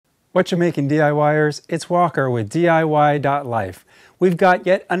What you making, DIYers? It's Walker with DIWHY.LIFE. We've got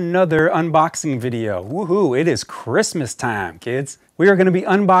yet another unboxing video. Woohoo, it is Christmas time, kids. We are going to be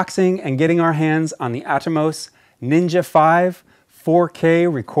unboxing and getting our hands on the Atomos Ninja V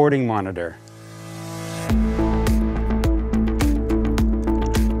 4K recording monitor.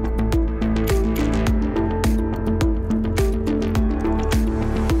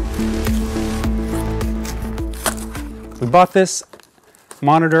 We bought this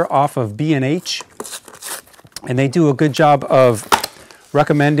monitor off of B&H, and they do a good job of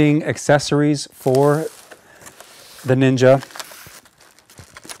recommending accessories for the Ninja.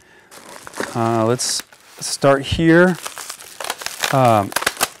 Let's start here.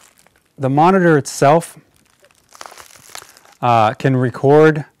 The monitor itself can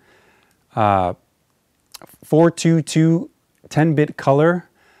record 422 10-bit color.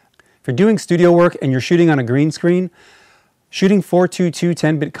 If you're doing studio work and you're shooting on a green screen, shooting 422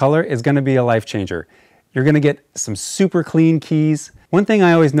 10-bit color is going to be a life changer. You're going to get some super clean keys. One thing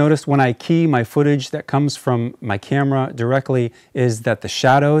I always notice when I key my footage that comes from my camera directly is that the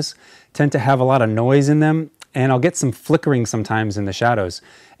shadows tend to have a lot of noise in them, and I'll get some flickering sometimes in the shadows.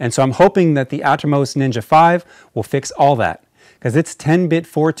 And so I'm hoping that the Atomos Ninja V will fix all that, because its 10-bit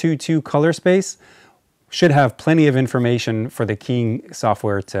 422 color space should have plenty of information for the keying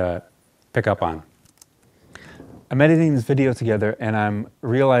software to pick up on. I'm editing this video together and I'm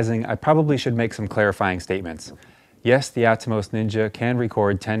realizing I probably should make some clarifying statements. Yes, the Atomos Ninja can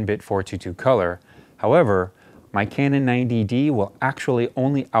record 10-bit 422 color. However, my Canon 90D will actually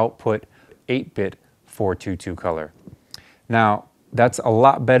only output 8-bit 422 color. Now, that's a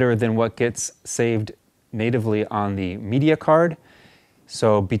lot better than what gets saved natively on the media card.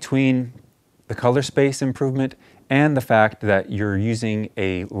 So between the color space improvement and the fact that you're using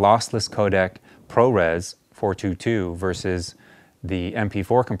a lossless codec ProRes 422 versus the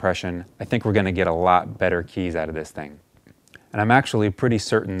MP4 compression, I think we're going to get a lot better keys out of this thing. And I'm actually pretty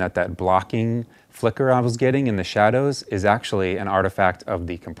certain that that blocking flicker I was getting in the shadows is actually an artifact of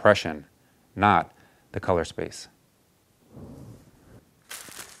the compression, not the color space.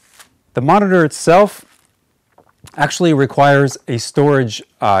 The monitor itself actually requires a storage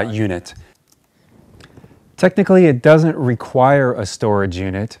unit. Technically, it doesn't require a storage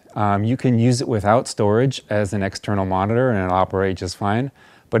unit. You can use it without storage as an external monitor and it'll operate just fine.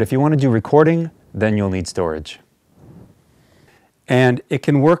 But if you want to do recording, then you'll need storage. And it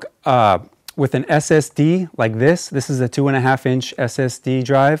can work with an SSD like this. This is a 2.5-inch SSD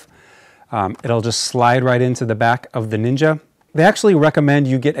drive. It'll just slide right into the back of the Ninja. They actually recommend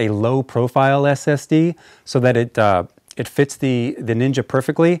you get a low-profile SSD so that it fits the Ninja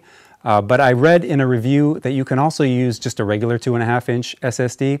perfectly. But I read in a review that you can also use just a regular 2.5-inch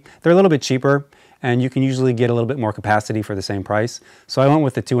SSD. They're a little bit cheaper, and you can usually get a little bit more capacity for the same price. So I went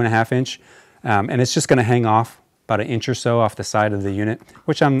with the 2.5-inch, and it's just going to hang off about an inch or so off the side of the unit,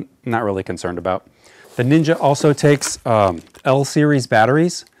 which I'm not really concerned about. The Ninja also takes L-series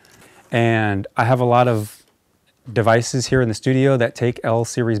batteries, and I have a lot of devices here in the studio that take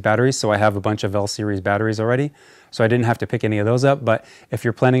L-series batteries, so I have a bunch of L-series batteries already. So I didn't have to pick any of those up, but if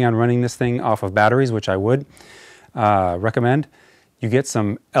you're planning on running this thing off of batteries, which I would recommend, you get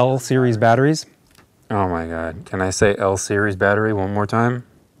some L-series batteries. Oh my God, can I say L-series battery one more time?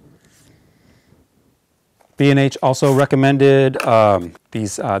 B&H also recommended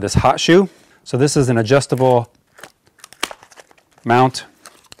this hot shoe. So this is an adjustable mount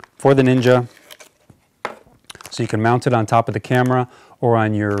for the Ninja. So you can mount it on top of the camera or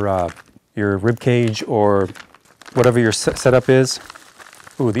on your rib cage or whatever your setup is.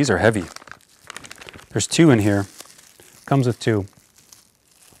 Ooh, these are heavy. There's 2 in here. Comes with 2.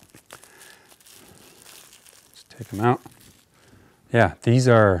 Let's take them out. Yeah, these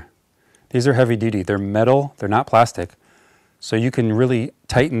are heavy duty. They're metal, they're not plastic. So you can really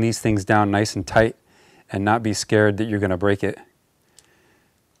tighten these things down nice and tight and not be scared that you're going to break it,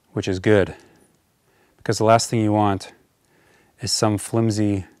 which is good. Because the last thing you want is some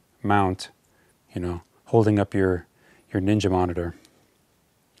flimsy mount, you know, holding up your Ninja monitor.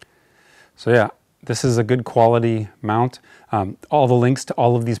 So yeah, this is a good quality mount. All the links to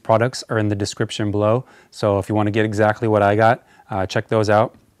all of these products are in the description below. So if you want to get exactly what I got, check those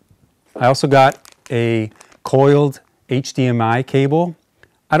out. I also got a coiled HDMI cable.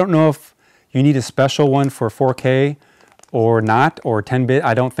 I don't know if you need a special one for 4K or not, or 10-bit.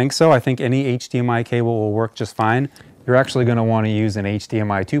 I don't think so. I think any HDMI cable will work just fine. You're actually going to want to use an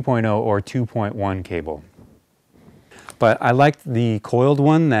HDMI 2.0 or 2.1 cable. But I liked the coiled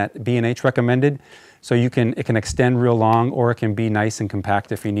one that B&H recommended, so it can extend real long, or it can be nice and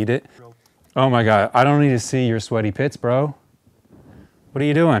compact if you need it. Oh my God, I don't need to see your sweaty pits, bro. What are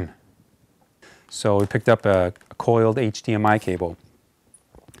you doing? So we picked up a coiled HDMI cable.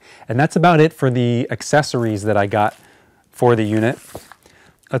 And that's about it for the accessories that I got for the unit.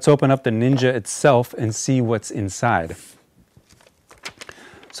 Let's open up the Ninja itself and see what's inside.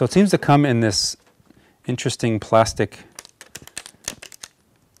 So it seems to come in this interesting plastic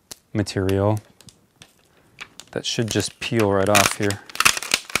material that should just peel right off here.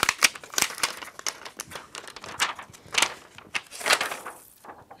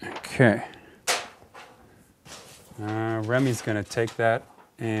 Okay. Remi's gonna take that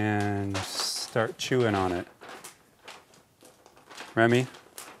and start chewing on it. Remi,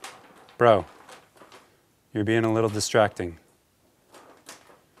 bro, you're being a little distracting.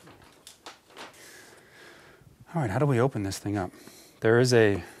 All right, how do we open this thing up? There's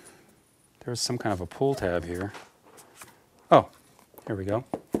some kind of a pull tab here. Oh, here we go.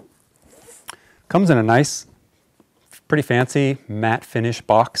 Comes in a nice, pretty fancy matte finish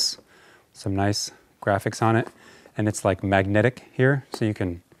box. Some nice graphics on it. And it's like magnetic here, so you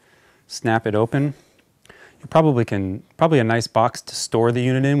can snap it open. You probably a nice box to store the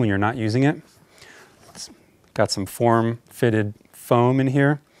unit in when you're not using it. It's got some form-fitted foam in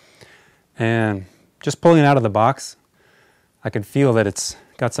here. And just pulling it out of the box, I can feel that it's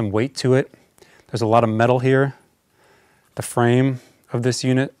got some weight to it. There's a lot of metal here. The frame of this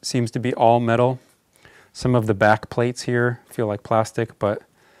unit seems to be all metal. Some of the back plates here feel like plastic, but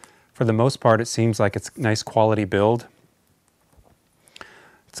for the most part, it seems like it's nice quality build.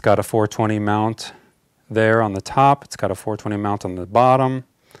 It's got a 420 mount there on the top. It's got a 420 mount on the bottom.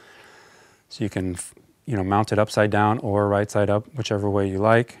 So you can, mount it upside down or right side up, whichever way you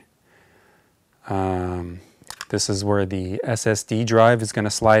like. This is where the SSD drive is going to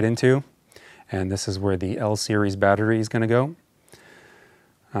slide into, and this is where the L series battery is going to go.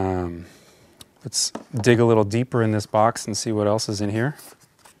 Let's dig a little deeper in this box and see what else is in here.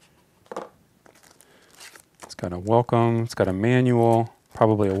 It's got a welcome, it's got a manual,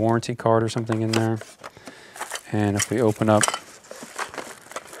 probably a warranty card or something in there. And if we open up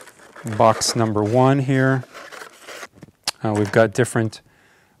box number 1 here, we've got different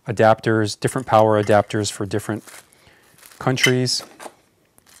adapters, different power adapters for different countries.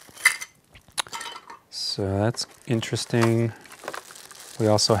 So that's interesting. We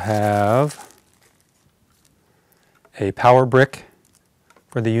also have a power brick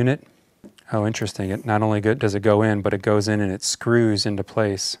for the unit. Oh, interesting. It not only does it go in, but it goes in and it screws into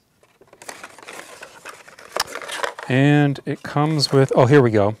place. And it comes with, oh, here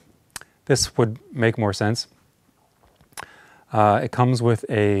we go. This would make more sense. It comes with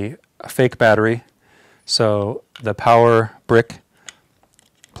a fake battery. So the power brick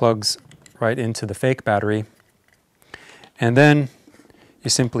plugs right into the fake battery. And then you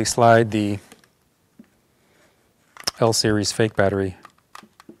simply slide the L series fake battery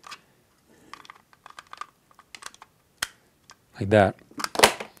like that.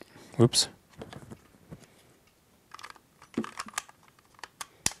 Oops.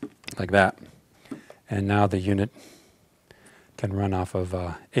 Like that. And now the unit can run off of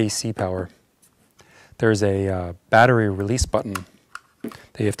AC power. There's a battery release button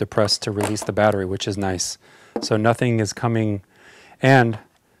that you have to press to release the battery, which is nice. So nothing is coming, and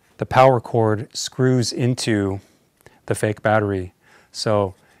the power cord screws into the fake battery.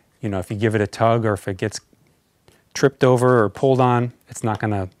 So, if you give it a tug or if it gets tripped over or pulled on, it's not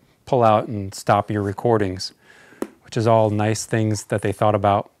going to pull out and stop your recordings, which is all nice things that they thought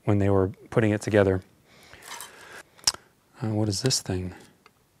about when they were putting it together. What is this thing?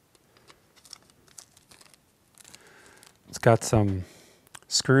 It's got some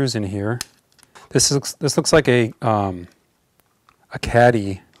screws in here. This looks like a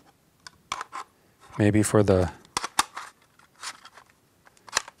caddy, maybe for the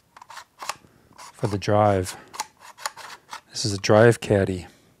drive. This is a drive caddy.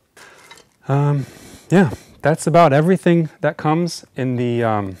 Yeah, that's about everything that comes in the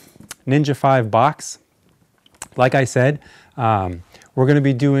Ninja 5 box. Like I said, we're going to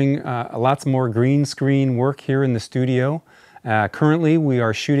be doing lots more green screen work here in the studio. Currently, we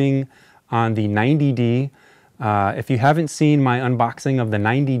are shooting on the 90D. If you haven't seen my unboxing of the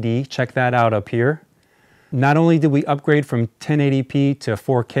 90D, check that out up here. Not only did we upgrade from 1080p to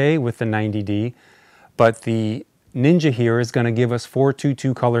 4K with the 90D, but the Ninja here is going to give us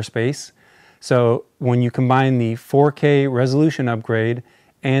 422 color space. So when you combine the 4K resolution upgrade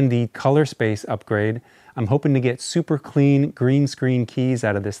and the color space upgrade, I'm hoping to get super clean green screen keys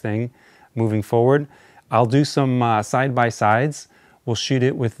out of this thing moving forward. I'll do some side-by-sides. We'll shoot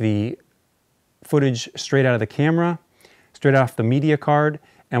it with the footage straight out of the camera, straight off the media card,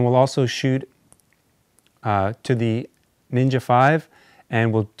 and we'll also shoot to the Ninja 5,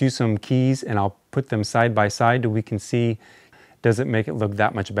 and we'll do some keys, and I'll put them side by side, we can see, does it make it look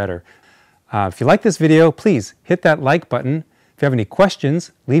that much better? If you like this video, please hit that like button. If you have any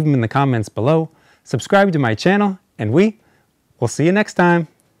questions, leave them in the comments below. Subscribe to my channel, and we will see you next time.